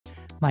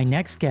My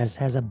next guest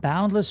has a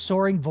boundless,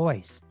 soaring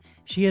voice.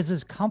 She is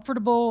as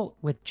comfortable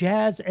with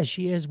jazz as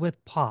she is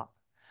with pop.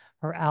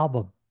 Her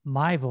album,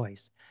 My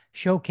Voice,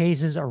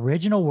 showcases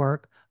original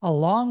work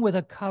along with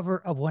a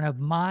cover of one of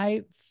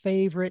my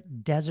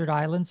favorite desert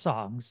island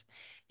songs,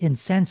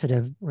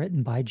 Insensitive,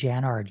 written by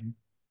Jan Arden.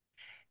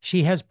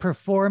 She has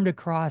performed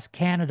across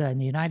Canada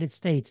and the United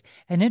States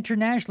and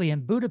internationally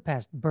in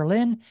Budapest,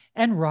 Berlin,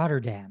 and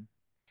Rotterdam.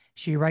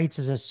 She writes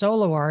as a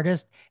solo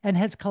artist and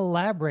has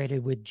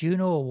collaborated with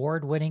Juno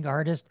Award winning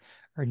artist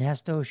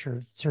Ernesto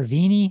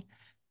Cervini,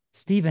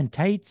 Stephen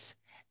Tights,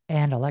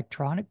 and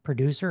electronic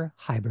producer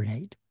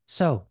Hibernate.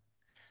 So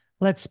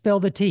let's spill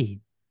the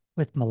tea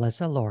with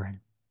Melissa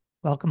Lauren.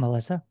 Welcome,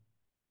 Melissa.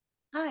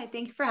 Hi,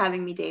 thanks for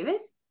having me, David.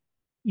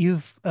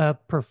 You've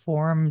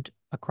performed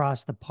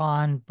across the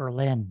pond,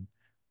 Berlin,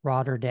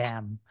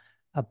 Rotterdam,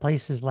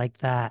 places like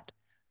that.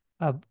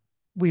 Uh,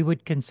 we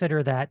would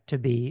consider that to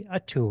be a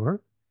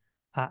tour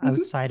Mhm.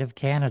 outside of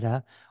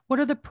Canada. What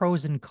are the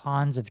pros and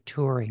cons of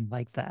touring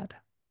like that?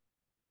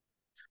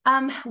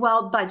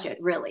 Well, budget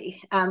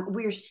really.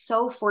 We're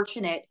so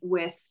fortunate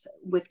with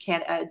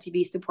Canada to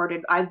be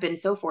supported. I've been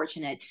so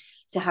fortunate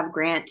to have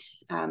grant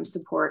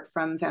support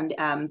from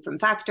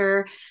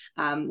Factor,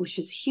 which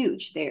is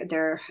huge.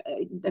 They're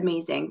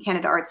amazing.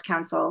 Canada Arts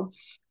Council.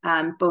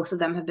 Both of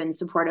them have been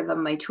supportive of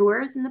my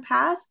tours in the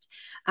past.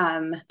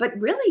 But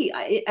really,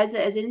 as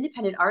an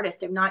independent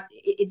artist, I'm not.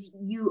 It's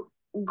you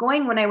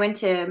going when I went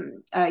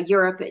to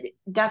Europe, it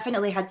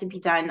definitely had to be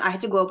done. I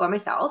had to go out by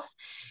myself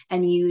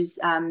and use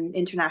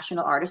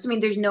international artists. I mean,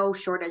 there's no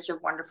shortage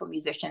of wonderful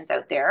musicians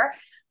out there.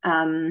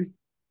 Um,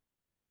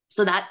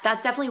 so that's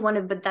definitely one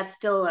of, but that's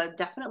still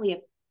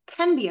definitely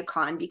can be a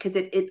con because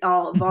it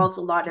all involves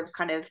a lot of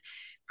kind of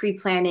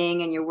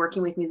pre-planning and you're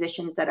working with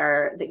musicians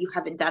that you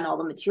haven't done all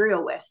the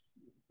material with.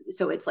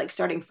 So it's like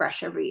starting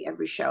fresh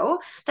every show.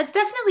 That's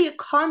definitely a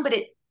con, but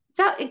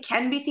it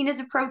can be seen as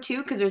a pro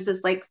too because there's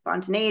this like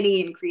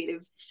spontaneity and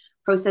creative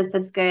process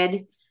that's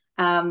good.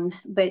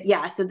 But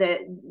yeah, so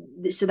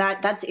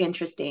that's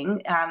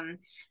interesting.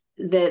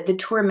 The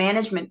tour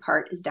management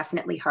part is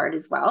definitely hard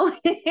as well.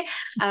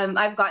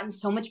 I've gotten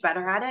so much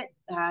better at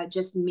it.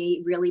 Just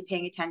me really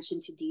paying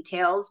attention to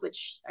details,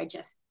 which I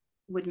just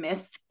would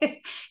miss.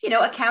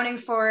 Accounting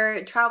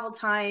for travel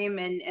time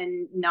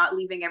and not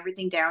leaving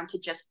everything down to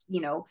just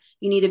you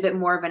need a bit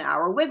more of an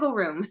hour wiggle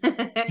room.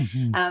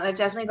 Mhm. I've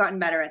definitely gotten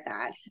better at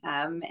that,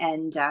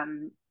 and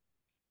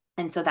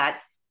so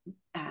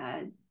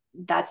uh,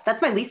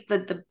 that's my least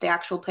the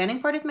actual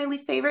planning part is my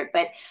least favorite,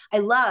 but I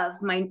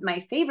love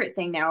my favorite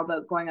thing now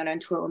about going out on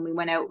tour when we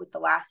went out with the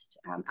last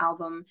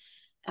album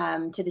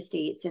to the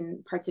States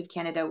and parts of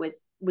Canada was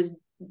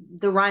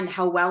the run,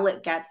 how well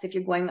it gets. If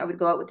you're going, I would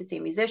go out with the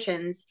same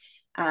musicians.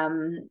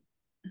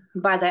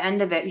 By the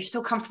end of it, you're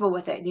so comfortable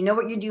with it. You know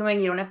what you're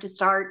doing. You don't have to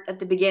start at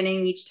the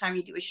beginning each time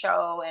you do a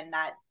show, and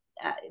that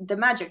the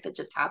magic that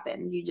just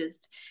happens.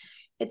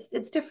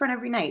 It's different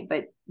every night,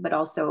 but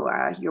also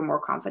you're more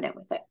confident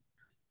with it.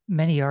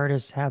 Many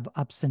artists have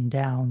ups and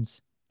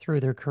downs through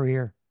their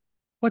career.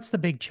 What's the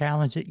big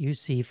challenge that you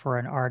see for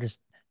an artist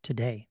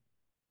today?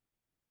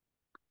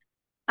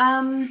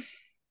 Um,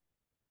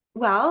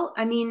 well,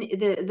 I mean,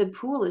 the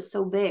pool is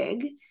so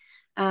big.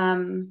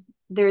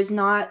 There's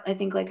not, I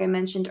think, like I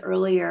mentioned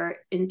earlier,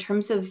 in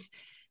terms of,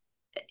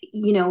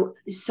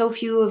 so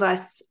few of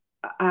us.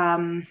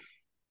 Um,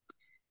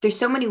 there's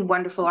so many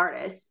wonderful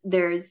artists.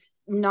 There's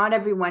not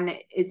everyone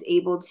is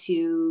able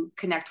to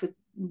connect with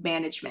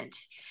management.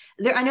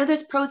 I know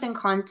there's pros and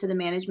cons to the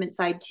management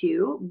side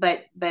too,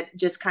 but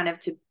just kind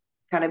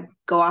of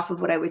go off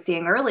of what I was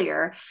saying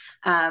earlier,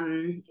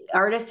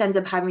 artists ends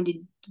up having to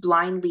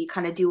blindly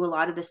kind of do a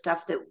lot of the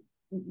stuff that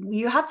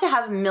you have to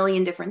have a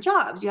million different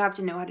jobs. You have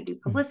to know how to do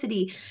Mm.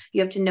 publicity.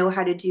 You have to know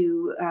how to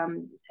do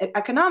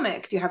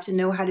economics. You have to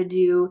know how to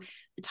do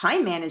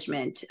time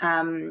management.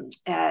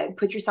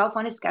 Put yourself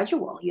on a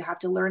schedule. You have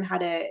to learn how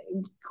to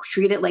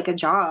treat it like a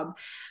job.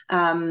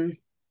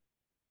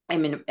 I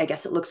mean, I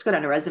guess it looks good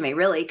on a resume,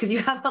 really, because you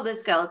have all the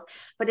skills.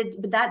 But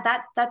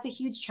that's a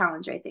huge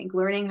challenge, I think,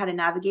 learning how to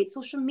navigate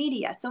social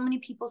media. So many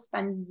people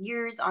spend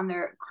years on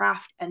their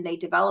craft and they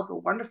develop a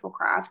wonderful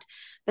craft,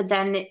 but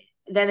then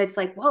it's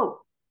like, whoa,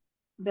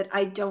 but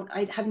I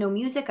have no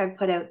music I've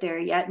put out there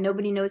yet.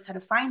 Nobody knows how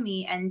to find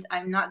me, and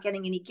I'm not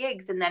getting any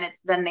gigs. And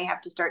then they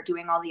have to start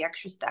doing all the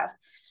extra stuff.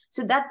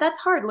 So that's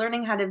hard,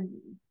 learning how to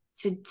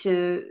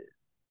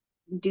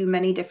do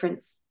many different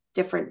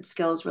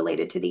skills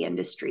related to the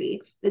industry.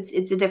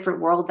 It's a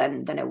different world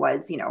than it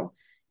was,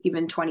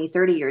 even 20,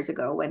 30 years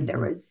ago when there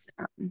Mhm. was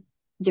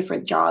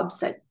different jobs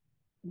that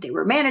they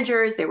were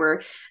managers, they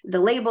were the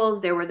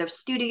labels, there were the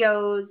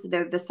studios,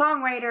 the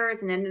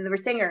songwriters, and then there were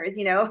singers.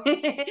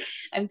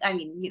 I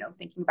mean,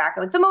 thinking back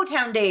like the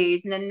Motown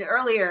days and then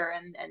earlier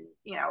and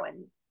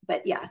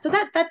but yeah, so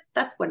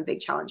that's one big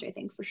challenge I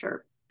think for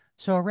sure.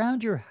 So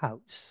around your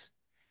house,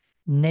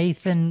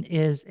 Nathan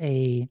is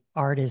a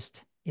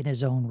artist in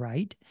his own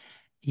right.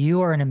 You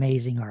are an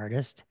amazing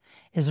artist.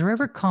 Is there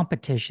ever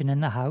competition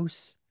in the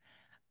house?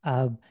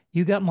 Uh,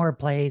 You got more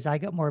plays. I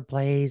got more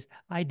plays.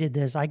 I did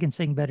this. I can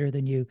sing better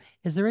than you.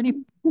 Is there any,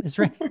 is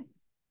there,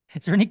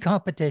 is there any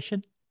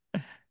competition?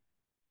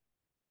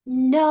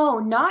 No,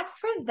 not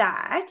for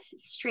that.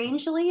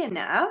 Strangely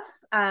enough,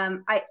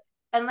 I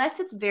unless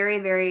it's very,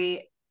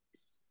 very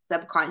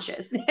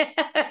subconscious. Wait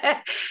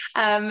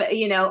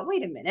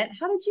a minute,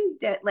 how did you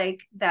get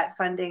like that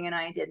funding and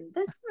I didn't?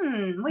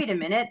 Wait a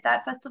minute,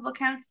 that festival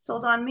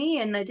canceled on me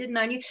and I didn't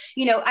on you.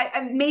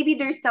 I maybe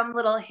there's some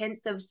little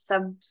hints of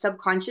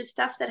subconscious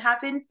stuff that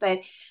happens, but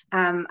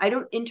I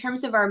don't. In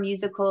terms of our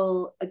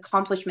musical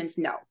accomplishments,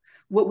 no.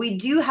 What we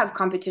do have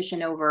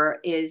competition over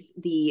is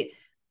the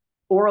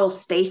oral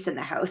space in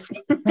the house.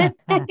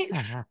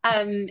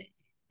 um,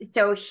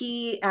 so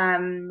he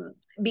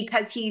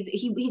because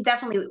he's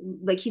definitely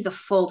like he's a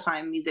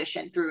full-time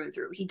musician through and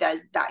through. He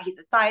does that. He's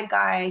a side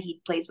guy. He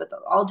plays with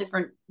all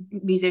different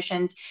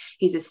musicians.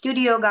 He's a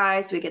studio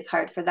guy, so he gets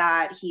hired for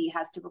that. He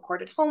has to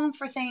record at home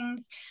for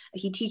things.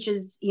 He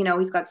teaches,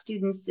 he's got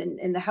students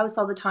in the house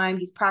all the time.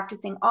 He's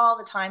practicing all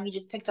the time. He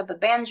just picked up a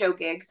banjo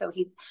gig, so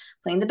he's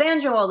playing the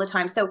banjo all the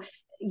time. So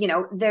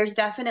there's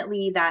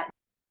definitely that.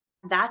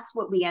 That's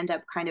what we end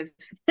up kind of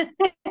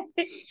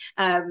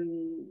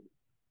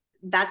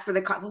that's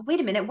where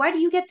wait a minute, why do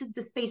you get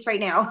the space right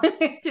now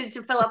to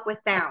fill up with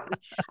sound?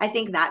 I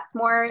think that's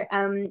more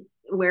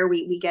where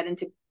we get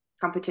into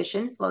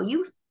competitions. Well,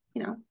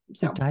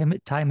 so time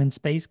and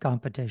space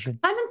competition.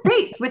 Time and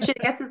space, which I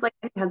guess is like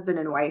husband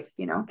and wife.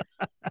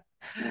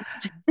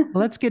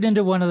 Let's get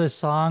into one of the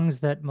songs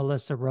that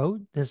Melissa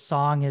wrote. This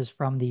song is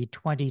from the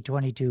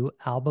 2022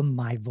 album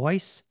My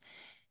Voice,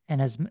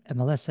 and as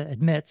Melissa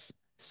admits,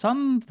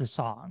 some of the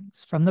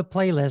songs from the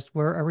playlist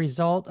were a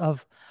result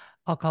of,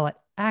 I'll call it,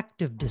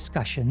 active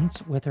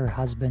discussions with her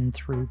husband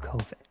through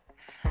COVID.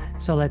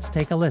 So let's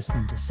take a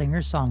listen to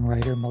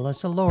singer-songwriter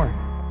Melissa Lauren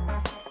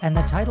and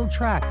the title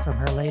track from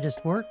her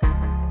latest work,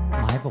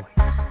 My Voice.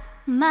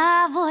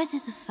 My voice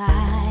is a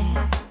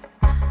fire.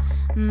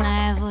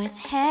 My voice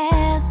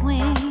has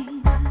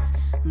wings.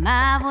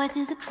 My voice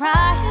is a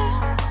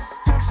crier,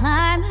 a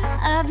climber,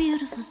 a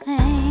beautiful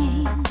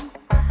thing.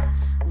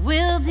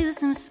 We'll do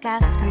some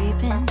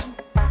skyscraping,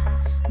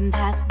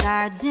 past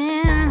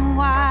garden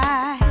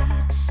wide,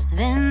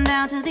 then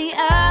down to the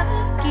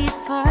other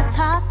gates for a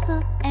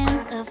toss-up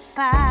and a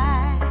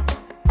fight.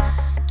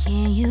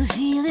 Can you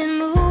feel it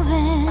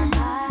moving?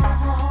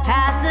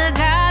 Past the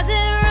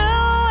garden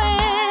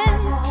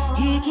ruins,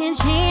 he can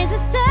change the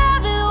 7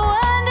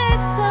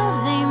 wonders so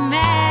they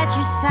match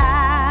your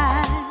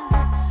style.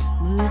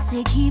 Moves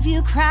to keep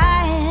you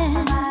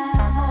crying,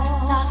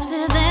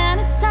 softer than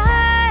a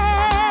sigh.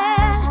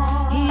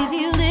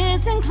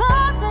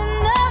 Close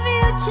enough,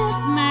 you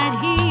just might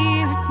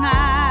hear a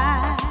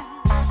smile.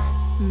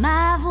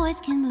 My voice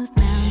can move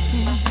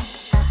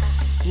mountains,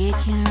 it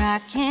can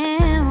rock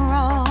and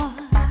roll.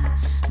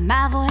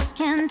 My voice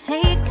can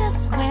take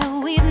us where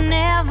we've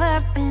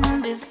never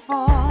been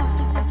before.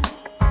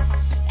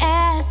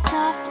 As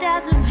soft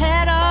as a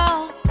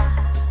pedal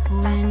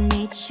when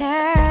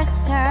nature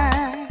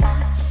stirs,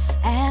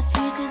 as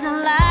fierce as a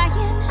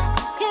lion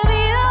if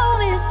you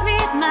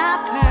misread my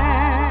purr.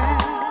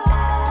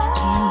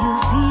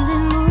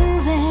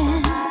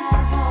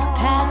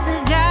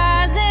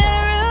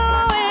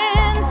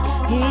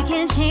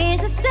 Change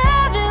the 7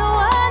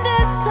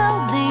 wonders so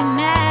they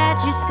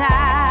match your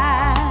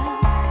style.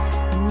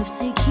 Moves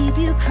to keep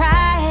you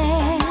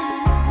crying,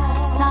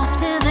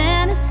 softer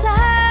than a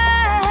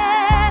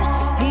sigh.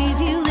 If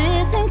you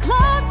listen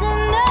close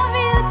enough,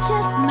 you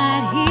just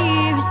might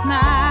hear a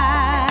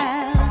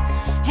smile.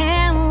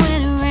 And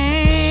when it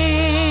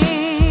rains,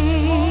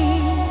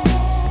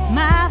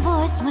 my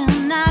voice will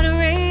not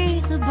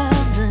raise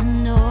above the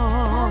noise.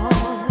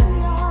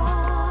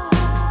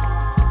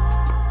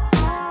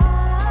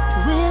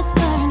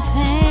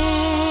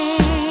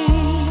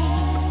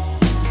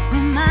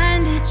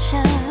 Remind each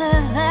other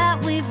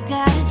that we've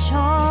got a choice.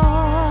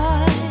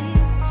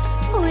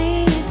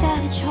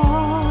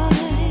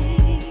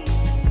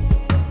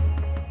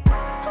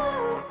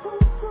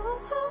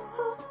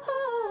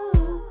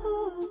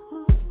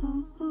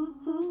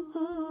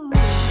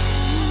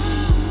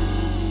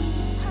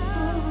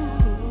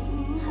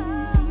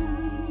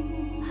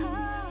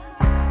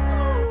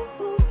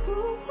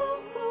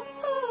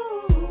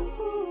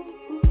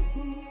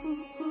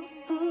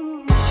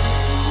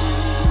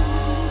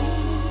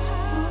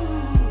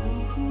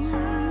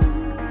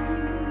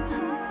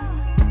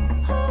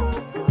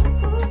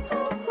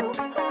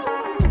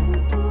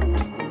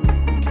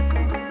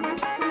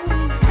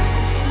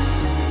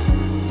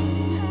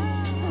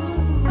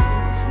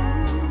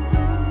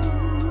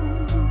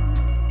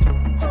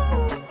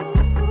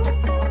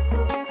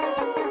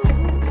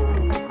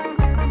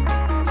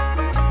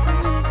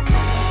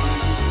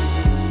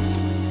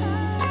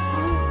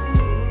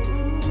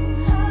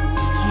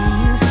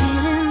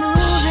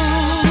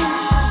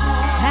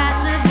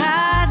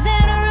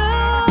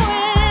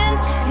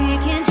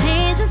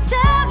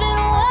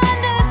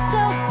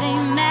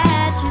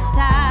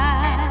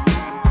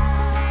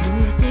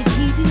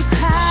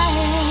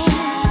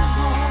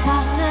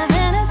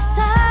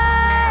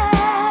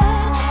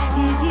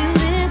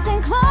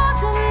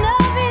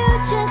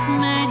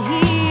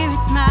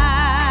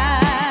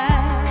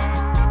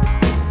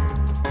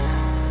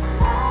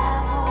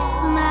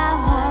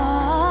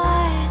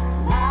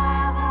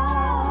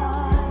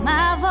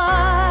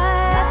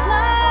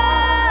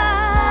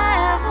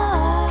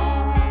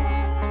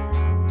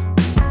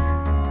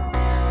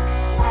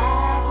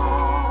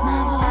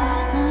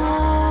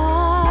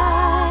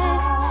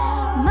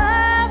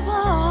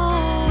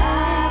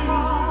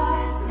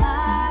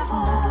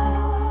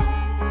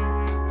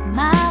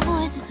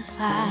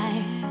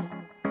 fire.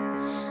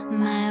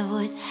 My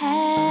voice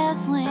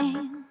has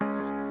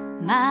wings.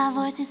 My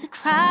voice is a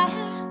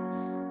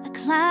crier, a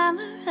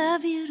climber, a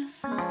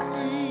beautiful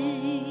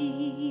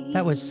thing.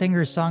 That was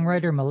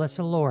singer-songwriter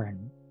Melissa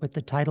Lauren with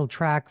the title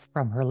track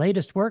from her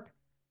latest work,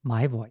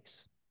 My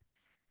Voice.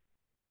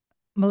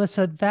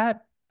 Melissa,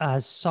 that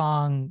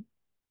song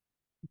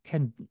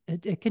can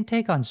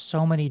take on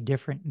so many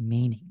different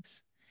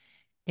meanings.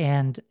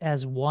 And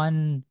as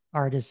one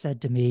artist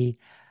said to me,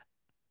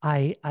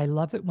 I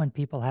love it when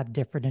people have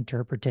different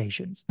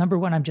interpretations. Number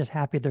one, I'm just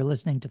happy they're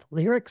listening to the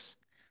lyrics,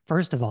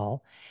 first of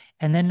all.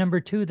 And then number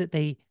two, that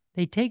they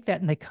take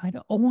that and they kind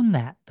of own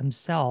that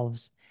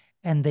themselves,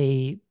 and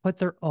they put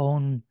their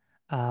own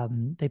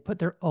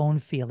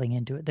feeling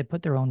into it. They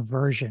put their own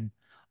version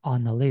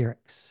on the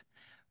lyrics.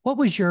 What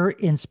was your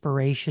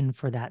inspiration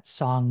for that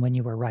song when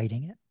you were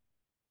writing it?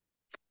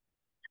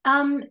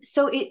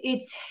 So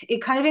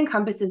it kind of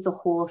encompasses the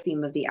whole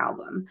theme of the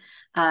album.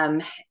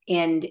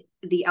 And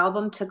the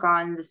album took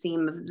on the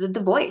theme of the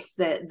voice,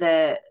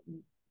 the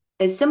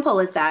as simple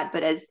as that,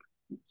 but as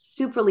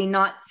superly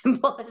not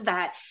simple as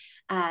that,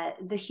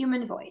 the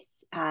human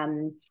voice,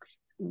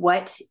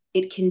 what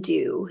it can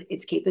do,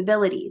 its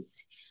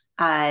capabilities.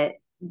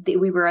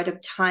 We were at a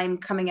time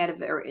coming out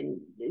of, or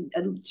in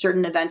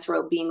certain events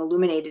were being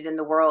illuminated in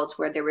the world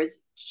where there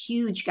was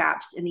huge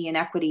gaps in the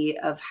inequity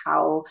of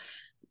how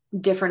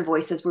different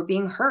voices were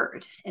being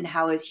heard, and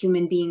how as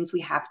human beings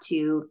we have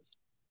to,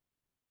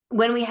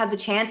 when we have the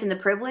chance and the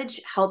privilege,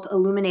 help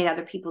illuminate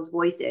other people's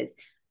voices.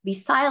 Be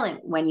silent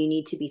when you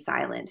need to be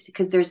silent,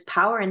 because there's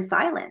power in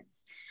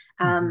silence.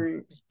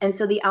 And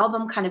so the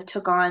album kind of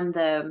took on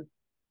the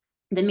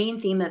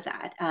main theme of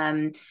that,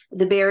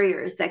 the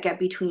barriers that get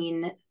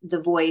between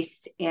the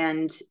voice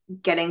and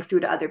getting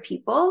through to other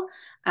people,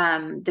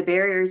 the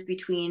barriers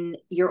between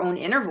your own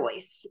inner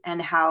voice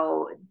and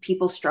how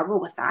people struggle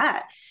with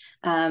that.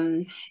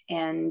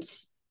 And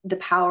the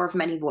power of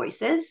many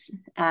voices.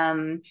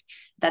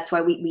 That's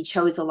why we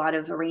chose a lot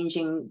of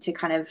arranging to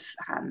kind of,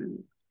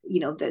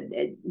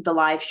 the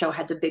live show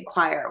had the big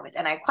choir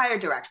and I choir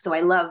direct. So I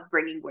love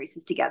bringing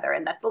voices together,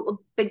 and that's a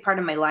big part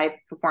of my live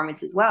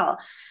performance as well.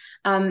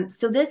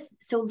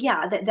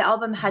 The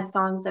album had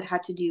songs that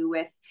had to do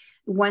with,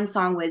 one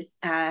song was,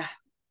 a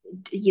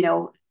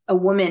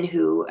woman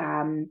who,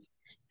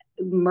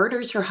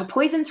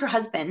 poisons her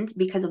husband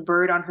because a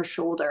bird on her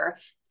shoulder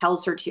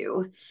tells her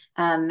to,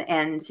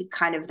 and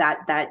kind of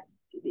that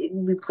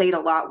we played a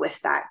lot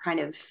with that kind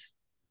of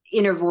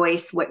inner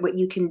voice,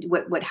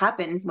 what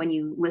happens when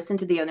you listen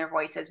to the inner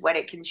voices, what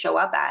it can show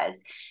up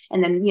as.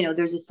 And then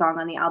there's a song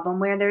on the album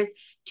where there's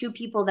two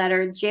people that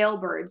are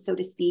jailbirds, so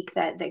to speak,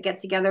 that get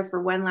together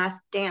for one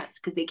last dance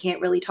because they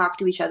can't really talk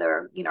to each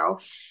other,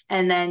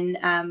 and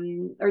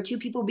then or two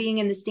people being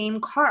in the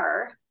same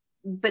car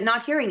but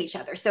not hearing each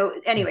other. So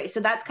anyway, so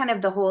that's kind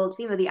of the whole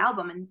theme of the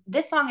album. And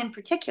this song in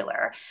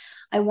particular,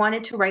 I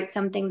wanted to write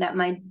something that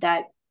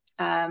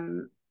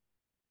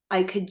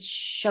I could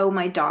show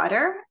my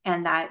daughter,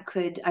 and I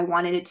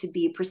wanted it to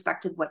be a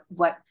perspective,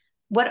 what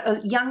a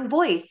young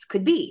voice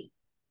could be,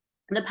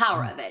 the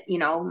power of it.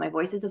 My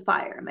voice is a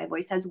fire, my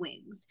voice has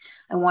wings.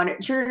 I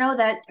wanted her to know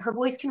that her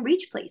voice can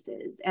reach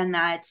places, and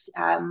that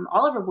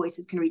all of her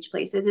voices can reach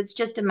places. It's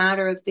just a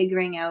matter of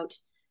figuring out,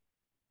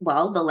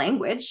 the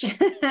language,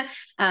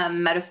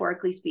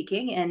 metaphorically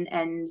speaking,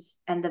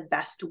 and the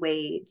best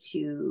way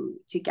to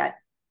get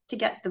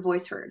the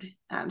voice heard.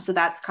 So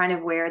that's kind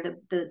of where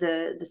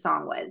the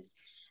song was,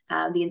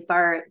 the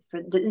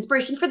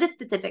inspiration for this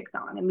specific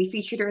song. And we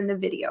featured her in the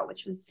video,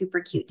 which was super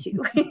cute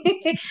too.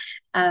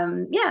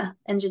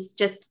 And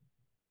just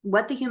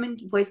what the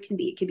human voice can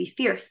be. It could be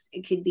fierce,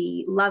 it could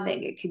be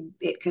loving,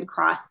 it could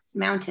cross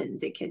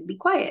mountains, it could be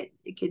quiet,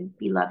 it could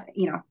be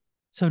loving,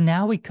 So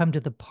now we come to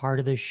the part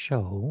of the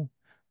show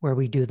where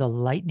we do the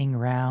lightning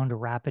round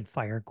rapid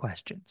fire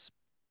questions.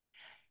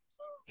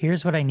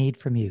 Here's what I need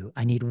from you.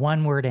 I need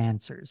one-word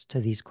answers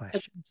to these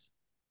questions.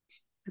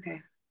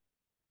 Okay.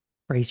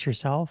 Brace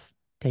yourself.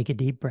 Take a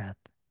deep breath.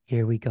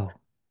 Here we go.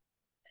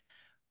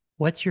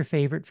 What's your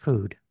favorite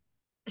food?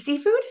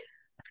 Seafood?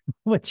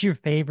 What's your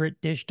favorite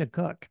dish to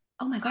cook?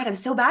 Oh my God, I'm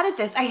so bad at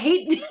this. I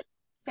hate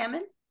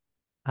salmon.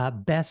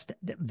 Best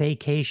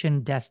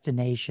vacation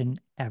destination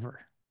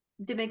ever?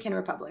 Dominican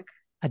Republic.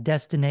 A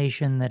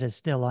destination that is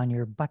still on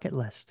your bucket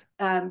list?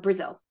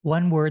 Brazil.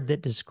 One word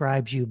that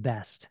describes you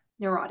best?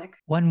 Neurotic.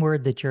 One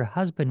word that your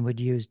husband would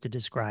use to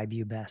describe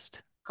you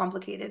best?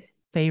 Complicated.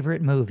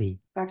 Favorite movie?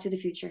 Back to the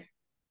Future.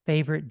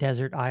 Favorite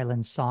desert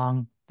island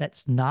song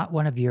that's not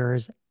one of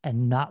yours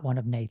and not one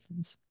of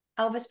Nathan's?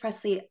 Elvis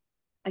Presley,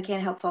 I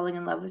Can't Help Falling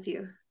in Love with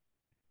You.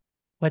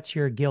 What's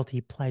your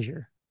guilty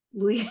pleasure?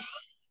 Louis,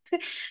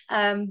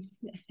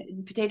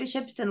 potato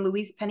chips and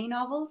Louise Penny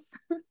novels.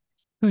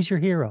 Who's your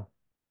hero?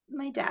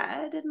 My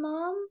dad and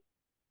mom.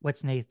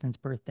 What's Nathan's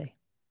birthday?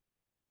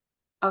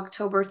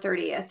 October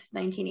 30th,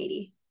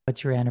 1980.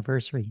 What's your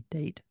anniversary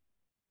date?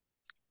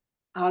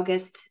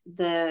 August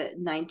the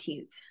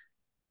 19th.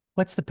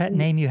 What's the pet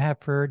name you have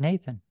for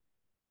Nathan?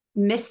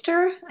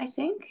 Mr., I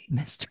think.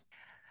 Mr.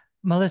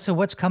 Melissa,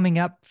 what's coming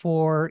up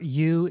for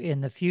you in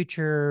the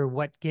future?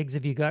 What gigs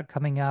have you got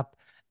coming up?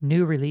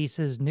 New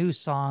releases, new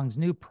songs,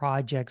 new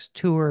projects,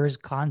 tours,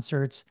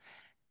 concerts.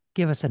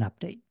 Give us an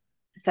update.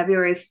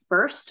 February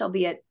 1st, I'll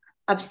be at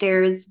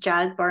Upstairs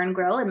Jazz Bar and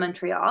Grill in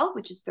Montreal,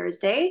 which is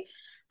Thursday.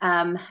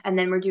 And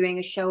then we're doing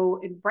a show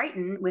in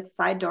Brighton with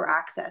Side Door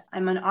Access.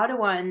 I'm in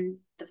Ottawa on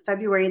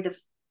February the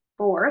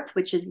 4th,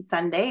 which is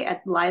Sunday,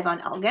 at Live on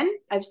Elgin.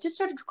 I've just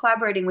started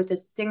collaborating with a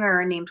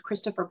singer named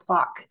Christopher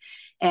Plock,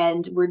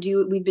 and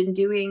we've been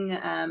doing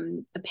a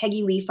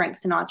Peggy Lee Frank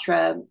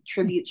Sinatra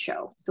tribute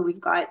show. So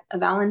we've got a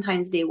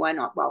Valentine's Day one,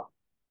 well,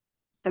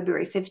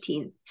 February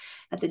 15th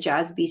at the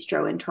Jazz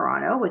Bistro in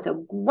Toronto with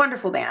a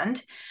wonderful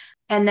band.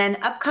 And then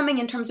upcoming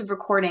in terms of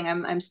recording,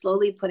 I'm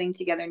slowly putting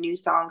together new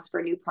songs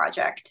for a new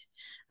project.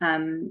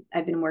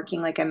 I've been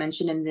working, like I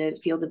mentioned, in the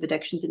field of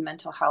addictions and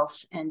mental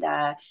health. And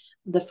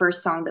the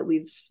first song that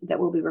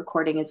we'll be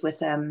recording is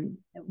with a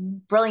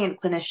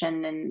brilliant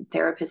clinician and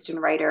therapist and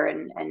writer,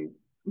 and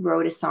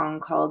wrote a song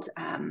called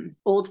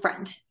Old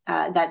Friend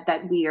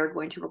that we are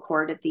going to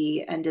record at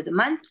the end of the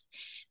month.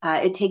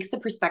 It takes the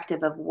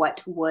perspective of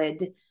what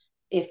would,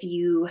 if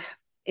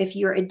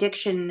your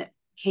addiction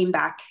came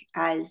back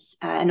as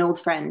an old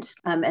friend,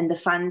 and the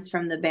funds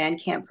from the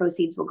Bandcamp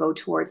proceeds will go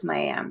towards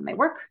my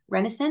work,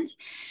 Renaissance,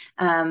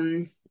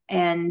 and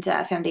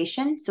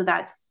foundation. So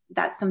that's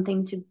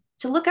something to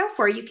look out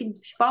for. You can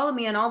follow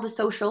me on all the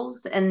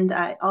socials, and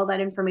all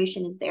that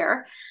information is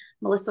there.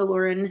 Melissa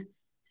Lauren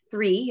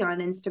 3 on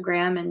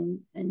Instagram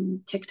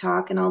and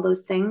TikTok and all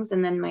those things.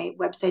 And then my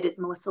website is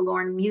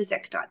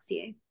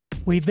melissalaurenmusic.ca.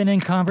 We've been in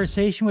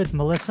conversation with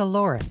Melissa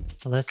Lauren.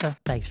 Melissa,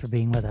 thanks for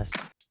being with us.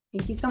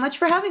 Thank you so much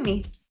for having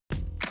me.